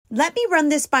Let me run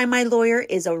this by my lawyer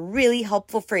is a really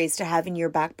helpful phrase to have in your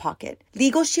back pocket.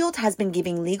 Legal Shield has been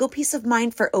giving legal peace of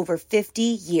mind for over 50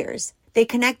 years. They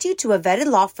connect you to a vetted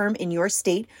law firm in your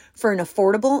state for an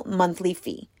affordable monthly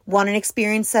fee. Want an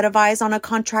experienced set of eyes on a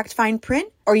contract fine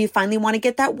print? Or you finally want to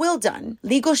get that will done?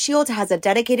 Legal Shield has a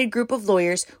dedicated group of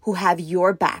lawyers who have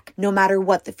your back, no matter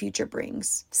what the future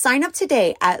brings. Sign up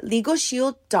today at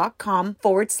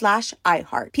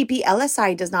LegalShield.com/iHeart.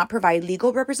 PPLSI does not provide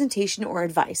legal representation or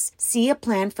advice. See a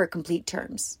plan for complete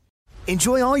terms.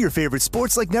 Enjoy all your favorite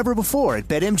sports like never before at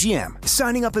BetMGM.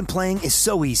 Signing up and playing is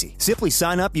so easy. Simply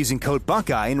sign up using code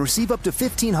Buckeye and receive up to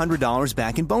 $1,500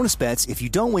 back in bonus bets if you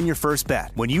don't win your first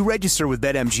bet. When you register with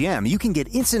BetMGM, you can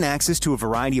get instant access to a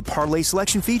variety of parlay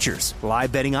selection features,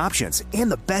 live betting options,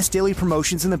 and the best daily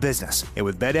promotions in the business. And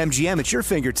with BetMGM at your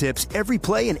fingertips, every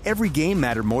play and every game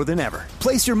matter more than ever.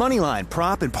 Place your moneyline,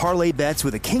 prop, and parlay bets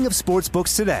with the king of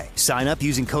sportsbooks today. Sign up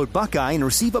using code Buckeye and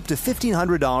receive up to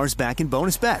 $1,500 back in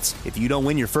bonus bets if you don't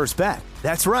win your first bet.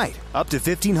 That's right, up to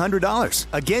 $1,500.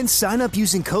 Again, sign up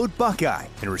using code Buckeye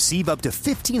and receive up to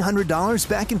 $1,500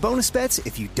 back in bonus bets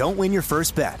if you don't win your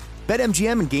first bet.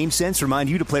 BetMGM and GameSense remind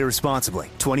you to play responsibly.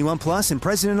 21 plus and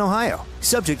present in Ohio.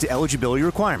 Subject to eligibility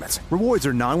requirements. Rewards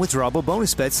are non-withdrawable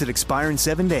bonus bets that expire in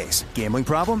 7 days. Gambling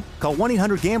problem? Call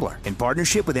 1-800-GAMBLER in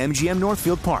partnership with MGM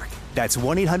Northfield Park. That's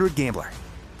 1-800-GAMBLER.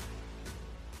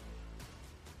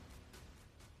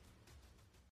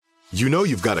 You know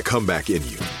you've got a comeback in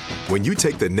you. When you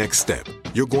take the next step,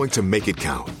 you're going to make it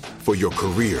count. For your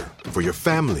career, for your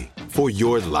family, for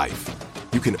your life.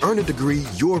 You can earn a degree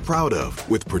you're proud of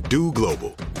with Purdue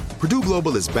Global. Purdue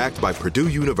Global is backed by Purdue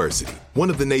University, one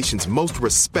of the nation's most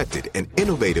respected and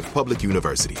innovative public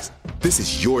universities. This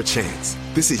is your chance.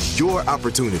 This is your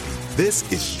opportunity. This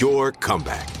is your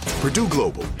comeback. Purdue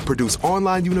Global, Purdue's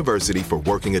online university for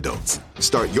working adults.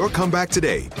 Start your comeback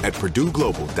today at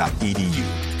purdueglobal.edu.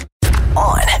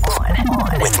 On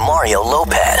with Mario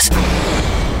Lopez.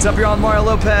 What's up, y'all? Mario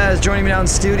Lopez joining me now in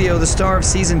studio, the star of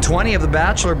season 20 of The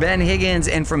Bachelor, Ben Higgins,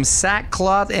 and from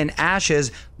Sackcloth and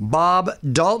Ashes, Bob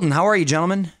Dalton. How are you,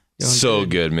 gentlemen? So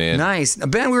good, man. Nice.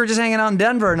 Ben, we were just hanging out in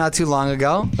Denver not too long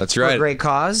ago. That's right. For a great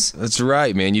cause. That's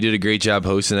right, man. You did a great job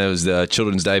hosting. That was the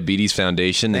Children's Diabetes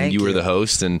Foundation, and you were the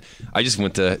host, and I just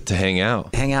went to hang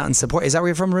out. Hang out and support. Is that where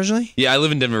you're from originally? Yeah, I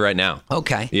live in Denver right now.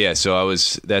 Okay. Yeah, so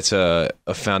that's a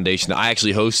foundation. I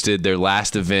actually hosted their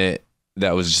last event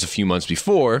that was just a few months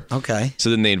before. Okay.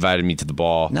 So then they invited me to the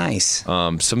ball. Nice.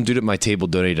 Some dude at my table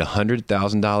donated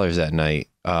 $100,000 that night,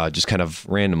 just kind of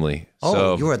randomly. Oh,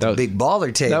 so you were at the big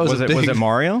baller table. Was it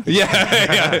Mario?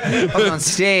 Yeah. I was on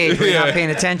stage. We're not paying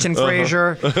attention,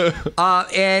 Frazier.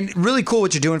 And really cool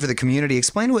what you're doing for the community.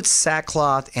 Explain what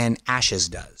Sackcloth and Ashes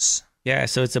does. Yeah,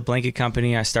 so it's a blanket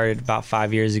company I started about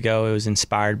 5 years ago. It was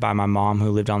inspired by my mom,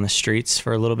 who lived on the streets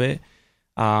for a little bit.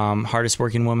 Hardest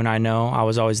working woman I know. I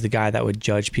was always the guy that would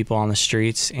judge people on the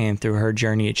streets, and through her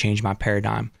journey, it changed my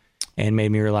paradigm and made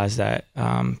me realize that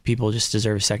people just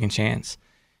deserve a second chance.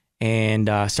 And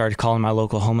started calling my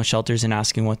local homeless shelters and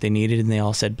asking what they needed, and they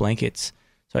all said blankets.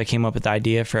 So I came up with the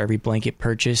idea for every blanket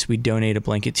purchase, we donate a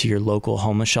blanket to your local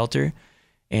homeless shelter.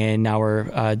 And now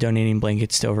we're donating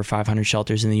blankets to over 500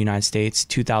 shelters in the United States.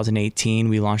 2018,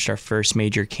 we launched our first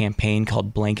major campaign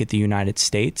called Blanket the United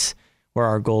States, where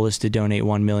our goal is to donate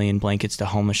 1 million blankets to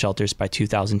homeless shelters by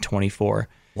 2024.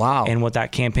 Wow. And what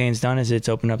that campaign's done is it's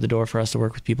opened up the door for us to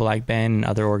work with people like Ben and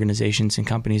other organizations and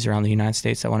companies around the United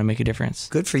States that want to make a difference.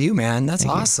 Good for you, man. That's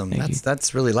awesome.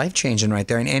 That's really life-changing right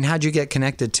there. And how'd you get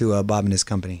connected to Bob and his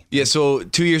company? Yeah, so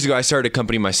 2 years ago, I started a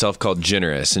company myself called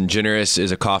Generous, and Generous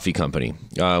is a coffee company.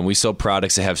 We sell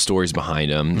products that have stories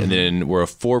behind them, and then we're a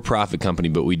for-profit company,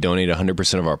 but we donate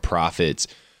 100% of our profits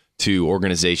to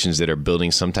organizations that are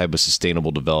building some type of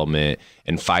sustainable development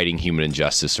and fighting human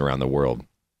injustice around the world.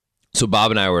 So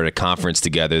Bob and I were at a conference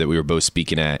together that we were both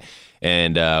speaking at,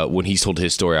 and when he told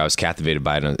his story, I was captivated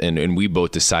by it, and we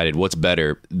both decided what's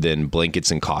better than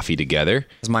blankets and coffee together.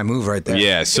 That's my move right there.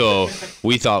 Yeah, so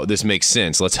we thought this makes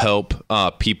sense. Let's help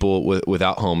people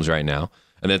without homes right now,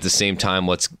 and at the same time,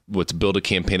 let's build a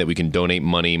campaign that we can donate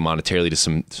money monetarily to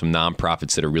some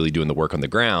nonprofits that are really doing the work on the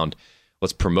ground.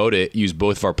 Let's promote it, use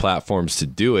both of our platforms to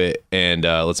do it, and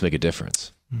let's make a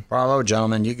difference. Bravo,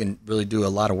 gentlemen. You can really do a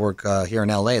lot of work here in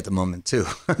LA at the moment, too.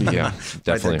 Yeah,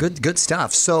 definitely. Right, good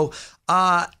stuff. So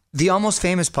the Almost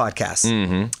Famous podcast,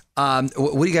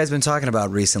 what have you guys been talking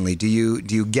about recently? Do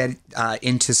you get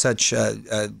into such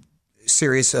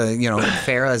serious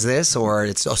fare as this, or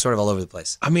it's sort of all over the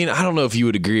place? I mean, I don't know if you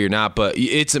would agree or not, but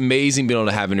it's amazing being able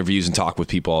to have interviews and talk with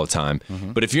people all the time.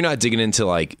 But if you're not digging into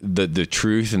like the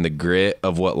truth and the grit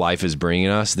of what life is bringing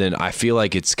us, then I feel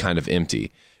like it's kind of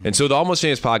empty. And so the Almost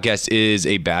Famous podcast is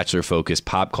a Bachelor-focused,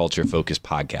 pop culture-focused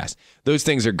podcast. Those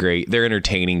things are great. They're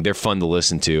entertaining. They're fun to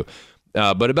listen to.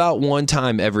 But about one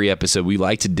time every episode, we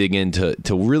like to dig into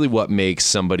really what makes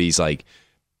somebody's like,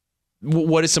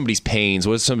 what is somebody's pains?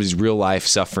 What is somebody's real life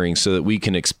suffering so that we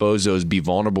can expose those, be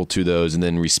vulnerable to those, and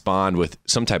then respond with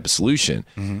some type of solution.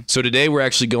 So today we're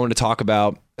actually going to talk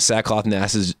about Sackcloth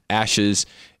and Ashes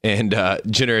and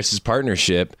Generous's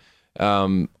partnership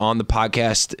on the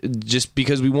podcast, just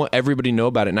because we want everybody to know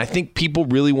about it. And I think people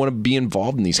really want to be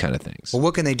involved in these kind of things. Well,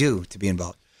 what can they do to be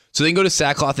involved? So they can go to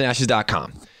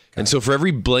sackclothandashes.com. And so for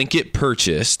every blanket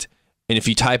purchased, and if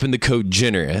you type in the code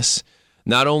GENEROUS,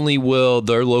 not only will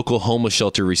their local homeless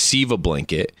shelter receive a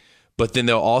blanket, but then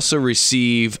they'll also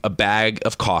receive a bag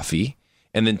of coffee.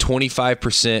 And then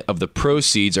 25% of the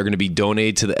proceeds are going to be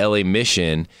donated to the LA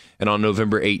Mission. And on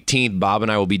November 18th, Bob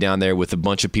and I will be down there with a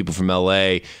bunch of people from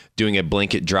LA doing a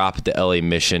blanket drop at the LA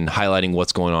Mission, highlighting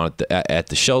what's going on at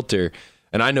the shelter.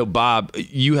 And I know, Bob,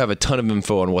 you have a ton of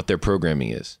info on what their programming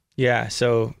is. Yeah,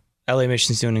 so LA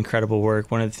Mission's doing incredible work.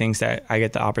 One of the things that I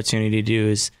get the opportunity to do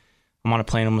is I'm on a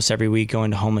plane almost every week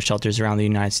going to homeless shelters around the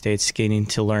United States, getting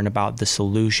to learn about the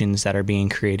solutions that are being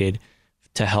created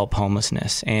to help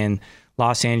homelessness. And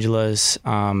Los Angeles,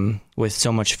 with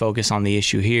so much focus on the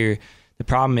issue here, the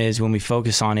problem is when we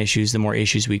focus on issues, the more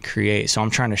issues we create. So I'm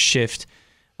trying to shift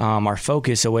our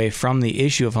focus away from the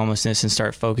issue of homelessness and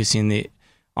start focusing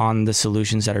on the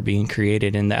solutions that are being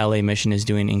created. And the LA Mission is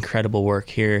doing incredible work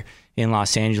here in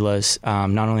Los Angeles.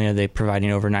 Not only are they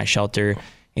providing overnight shelter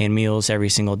and meals every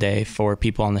single day for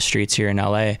people on the streets here in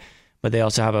LA, but they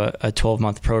also have a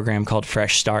 12-month program called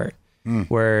Fresh Start,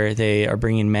 where they are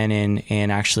bringing men in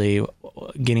and actually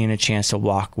getting a chance to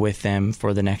walk with them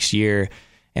for the next year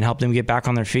and help them get back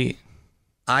on their feet.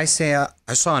 I saw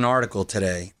an article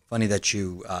today. Funny that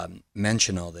you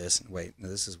mention all this. Wait,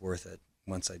 this is worth it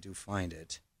once I do find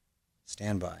it.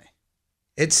 Stand by.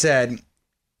 It said,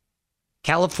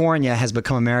 California has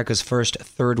become America's first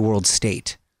third world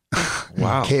state.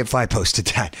 Wow. KFI posted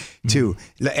that too.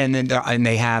 And then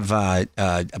they have a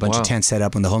bunch of tents set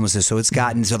up on the homelessness. So it's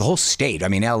gotten, so the whole state, I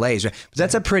mean, LA is, but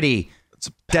that's a pretty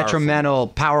detrimental,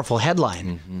 powerful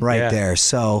headline there.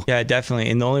 So yeah, definitely.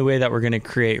 And the only way that we're going to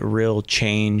create real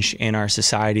change in our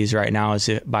societies right now is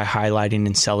by highlighting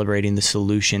and celebrating the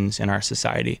solutions in our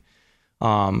society.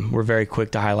 We're very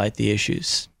quick to highlight the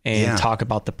issues and talk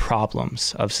about the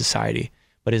problems of society.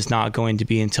 But it's not going to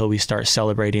be until we start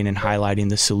celebrating and highlighting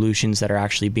the solutions that are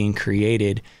actually being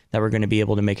created that we're going to be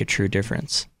able to make a true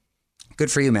difference.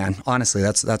 Good for you, man. Honestly,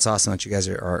 that's awesome that you guys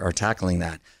are tackling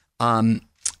that. Ben,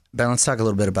 let's talk a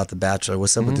little bit about The Bachelor.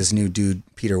 What's up with this new dude,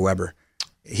 Peter Weber?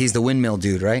 He's the windmill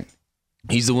dude, right?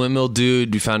 He's the windmill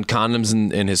dude. We found condoms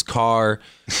in his car.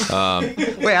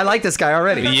 Wait, I like this guy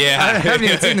already. Yeah. I haven't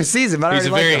even seen the season, but he's I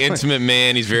a already very like him. intimate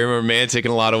man. He's very romantic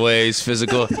in a lot of ways,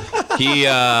 physical.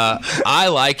 I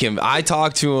like him. I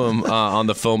talked to him on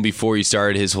the phone before he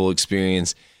started his whole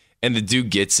experience, and the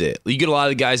dude gets it. You get a lot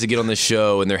of guys that get on the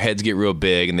show and their heads get real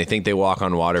big and they think they walk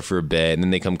on water for a bit and then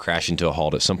they come crashing to a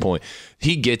halt at some point.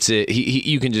 He gets it.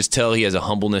 You can just tell he has a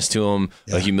humbleness to him,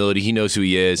 a humility. He knows who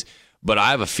he is. But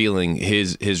I have a feeling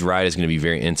his ride is going to be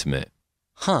very intimate.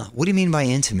 Huh? What do you mean by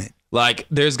intimate? Like,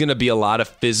 there's going to be a lot of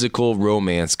physical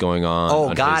romance going on.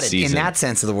 Oh, got his it. season. In that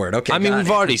sense of the word. Okay. I mean,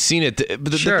 we've already seen it.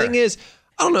 But the thing is,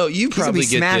 I don't know. You probably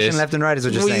get smashing this. left and right, is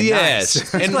what you're saying.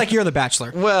 Yes. Nice. It's like you're the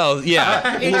Bachelor. Well,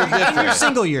 yeah. In your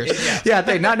single years. Yeah,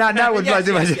 not with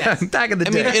back in the I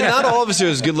mean, day. and not all of us are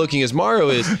as good looking as Mario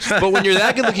is, but when you're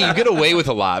that good looking, you get away with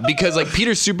a lot because, like,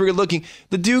 Peter's super good looking.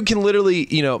 The dude can literally,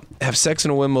 have sex in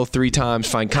a windmill 3 times,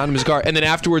 find condom in his car, and then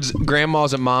afterwards,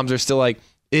 grandmas and moms are still like,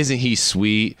 "Isn't he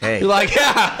sweet?" Hey. You're like,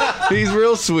 "Yeah, he's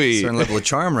real sweet." Certain level of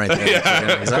charm right there.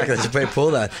 Yeah, exactly. You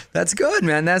pull that. That's good,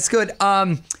 man. That's good.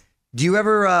 Do you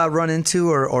ever run into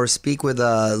or speak with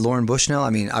Lauren Bushnell? I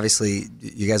mean, obviously,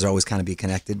 you guys are always kind of be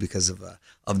connected because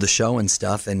of the show and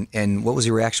stuff. And what was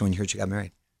your reaction when you heard she got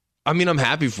married? I mean, I'm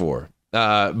happy for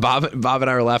her. Bob and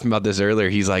I were laughing about this earlier.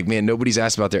 He's like, "Man, nobody's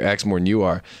asked about their ex more than you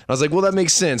are." And I was like, "Well, that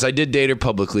makes sense. I did date her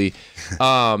publicly."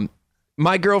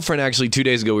 My girlfriend, actually, 2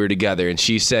 days ago, we were together, and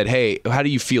she said, "Hey, how do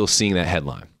you feel seeing that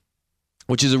headline?"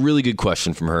 Which is a really good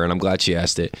question from her, and I'm glad she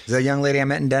asked it. Is that a young lady I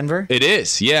met in Denver? It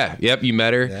is, yeah. Yep, you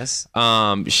met her. Yes.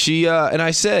 She and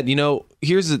I said,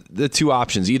 here's the 2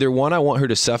 options. Either one, I want her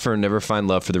to suffer and never find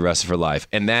love for the rest of her life,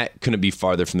 and that couldn't be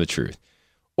farther from the truth.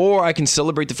 Or I can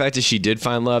celebrate the fact that she did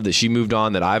find love, that she moved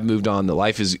on, that I've moved on, that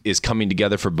life is coming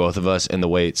together for both of us in the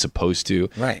way it's supposed to,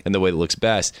 right, and the way that looks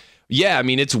best. Yeah, I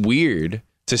mean, it's weird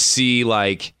to see,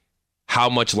 like, how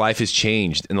much life has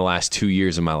changed in the last 2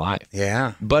 years of my life.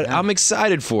 Yeah. But I'm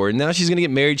excited for her. Now she's going to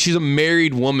get married. She's a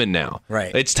married woman now.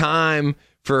 Right. It's time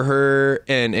for her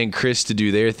and Chris to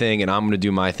do their thing, and I'm going to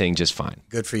do my thing just fine.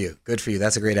 Good for you. Good for you.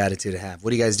 That's a great attitude to have.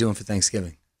 What are you guys doing for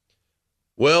Thanksgiving?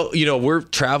 Well, we're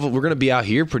going to be out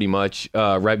here pretty much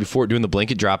right before doing the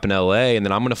blanket drop in LA, and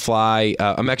then I'm going to fly.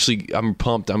 I'm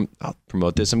pumped. I'll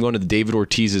promote this. I'm going to the David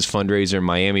Ortiz's fundraiser in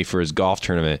Miami for his golf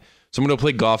tournament. So I'm going to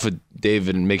play golf with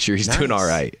David and make sure he's doing all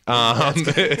right.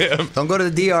 Don't go to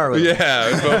the DR with him.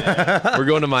 Yeah. We're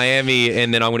going to Miami,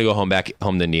 and then I'm going to go back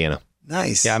home to Indiana.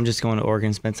 Nice. Yeah, I'm just going to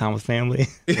Oregon, spend time with family.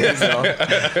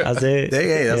 That's it.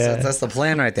 That's the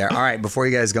plan right there. All right, before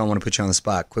you guys go, I want to put you on the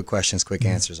spot. Quick questions, quick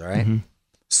answers, all right?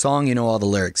 Song you know all the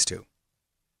lyrics to.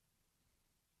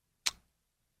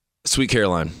 Sweet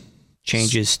Caroline.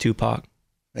 Changes, Tupac.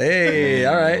 Hey,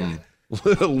 all right.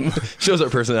 Shows our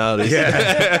personalities.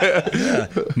 Yeah.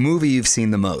 Movie you've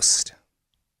seen the most.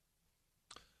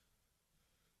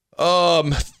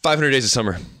 500 Days of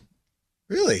Summer.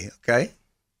 Really? Okay.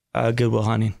 Good Will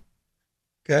Hunting.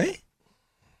 Okay.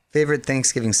 Favorite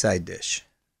Thanksgiving side dish?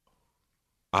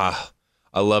 I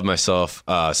love myself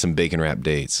some bacon wrapped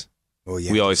dates. Oh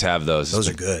yeah. We always have those. Those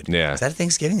are good. Yeah. Is that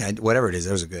Thanksgiving? Whatever it is,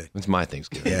 those are good. It's my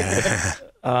Thanksgiving. Yeah.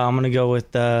 I'm going to go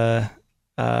with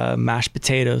mashed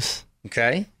potatoes.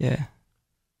 Okay. Yeah.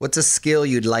 What's a skill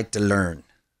you'd like to learn?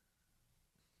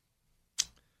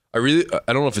 I don't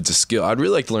know if it's a skill. I'd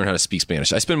really like to learn how to speak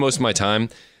Spanish. I spend most of my time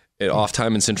off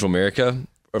time in Central America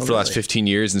for the last 15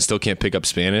 years and still can't pick up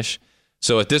Spanish.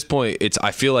 So at this point,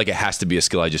 I feel like it has to be a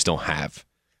skill I just don't have.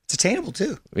 It's attainable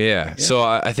too. Yeah. So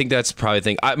I think that's probably the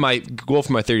thing. My goal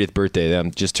for my 30th birthday, I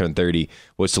just turned 30,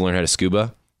 was to learn how to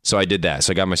scuba. So I did that.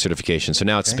 So I got my certification. So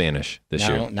now it's Spanish this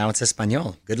year. Now it's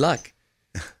Espanol. Good luck.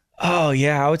 Oh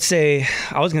yeah, I was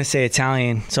gonna say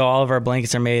Italian. So all of our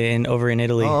blankets are made over in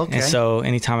Italy, and so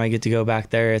anytime I get to go back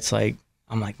there, it's like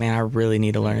I'm like, man, I really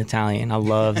need to learn Italian. I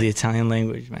love the Italian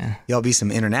language, man. Y'all be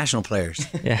some international players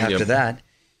after that.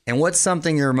 And what's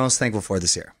something you're most thankful for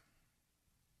this year?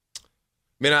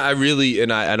 Man, I really,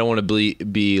 and I don't want to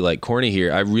be like corny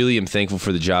here. I really am thankful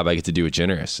for the job I get to do with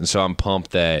Generous, and so I'm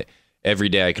pumped that every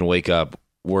day I can wake up,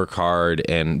 work hard,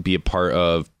 and be a part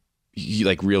of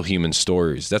like real human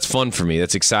stories. That's fun for me.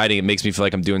 That's exciting. It makes me feel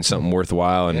like I'm doing something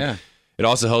worthwhile, and it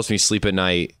also helps me sleep at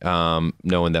night,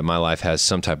 knowing that my life has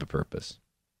some type of purpose.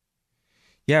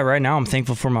 Yeah, right now I'm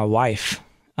thankful for my wife.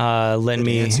 Letting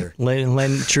me,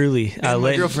 truly,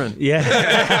 my girlfriend. Yeah.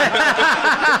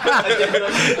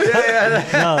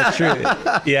 No, it's true.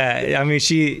 Yeah, I mean,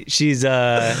 she's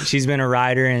been a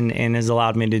rider and has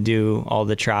allowed me to do all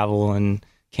the travel and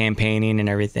campaigning and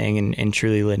everything, and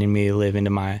truly letting me live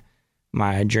into my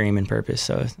dream and purpose.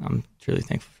 So I'm truly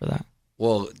thankful for that.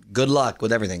 Well, good luck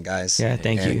with everything, guys. Yeah,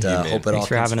 thank you. And hope it all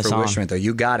comes to fruition. Though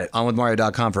you got it.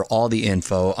 OnWithMario.com for all the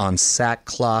info on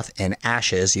Sackcloth and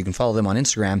Ashes. You can follow them on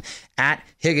Instagram at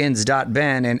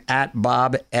Higgins.Ben and at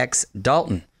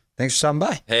BobXDalton. Thanks for stopping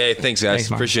by. Hey, thanks,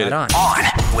 guys. Appreciate it. On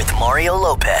with Mario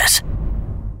Lopez.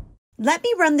 Let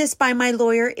me run this by my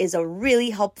lawyer is a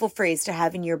really helpful phrase to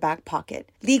have in your back pocket.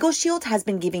 Legal Shield has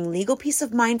been giving legal peace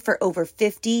of mind for over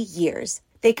 50 years.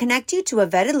 They connect you to a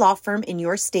vetted law firm in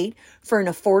your state for an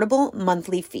affordable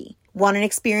monthly fee. Want an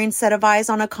experienced set of eyes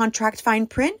on a contract fine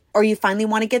print? Or you finally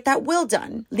want to get that will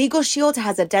done? Legal Shield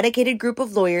has a dedicated group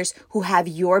of lawyers who have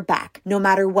your back, no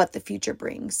matter what the future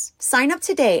brings. Sign up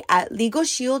today at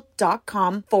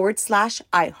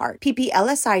LegalShield.com/iHeart.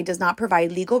 PPLSI does not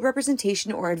provide legal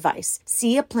representation or advice.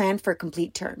 See a plan for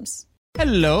complete terms.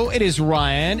 Hello, it is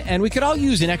Ryan, and we could all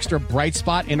use an extra bright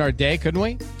spot in our day, couldn't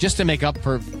we? Just to make up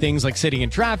for things like sitting in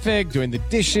traffic, doing the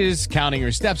dishes, counting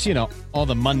your steps, all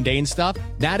the mundane stuff.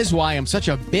 That is why I'm such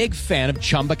a big fan of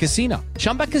Chumba Casino.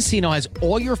 Chumba Casino has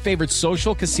all your favorite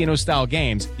social casino-style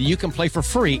games that you can play for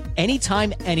free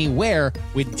anytime, anywhere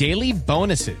with daily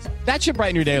bonuses. That should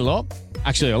brighten your day a little.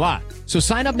 Actually, a lot. So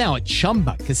sign up now at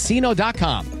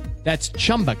ChumbaCasino.com. That's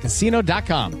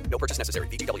ChumbaCasino.com. No purchase necessary.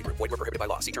 VGW Group. Void where prohibited by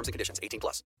law. See terms and conditions.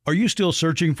 18+. Are you still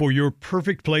searching for your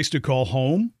perfect place to call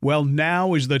home? Well,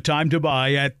 now is the time to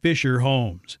buy at Fisher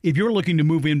Homes. If you're looking to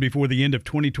move in before the end of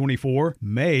 2024,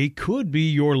 May could be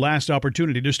your last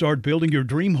opportunity to start building your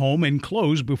dream home and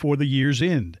close before the year's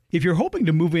end. If you're hoping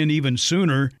to move in even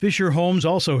sooner, Fisher Homes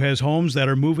also has homes that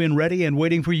are move-in ready and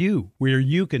waiting for you, where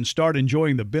you can start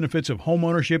enjoying the benefits of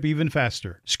homeownership even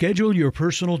faster. Schedule your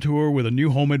personal tour with a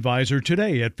new home advisor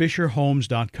today at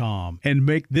FisherHomes.com and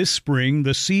make this spring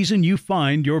the season you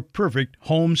find your perfect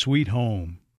home sweet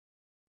home.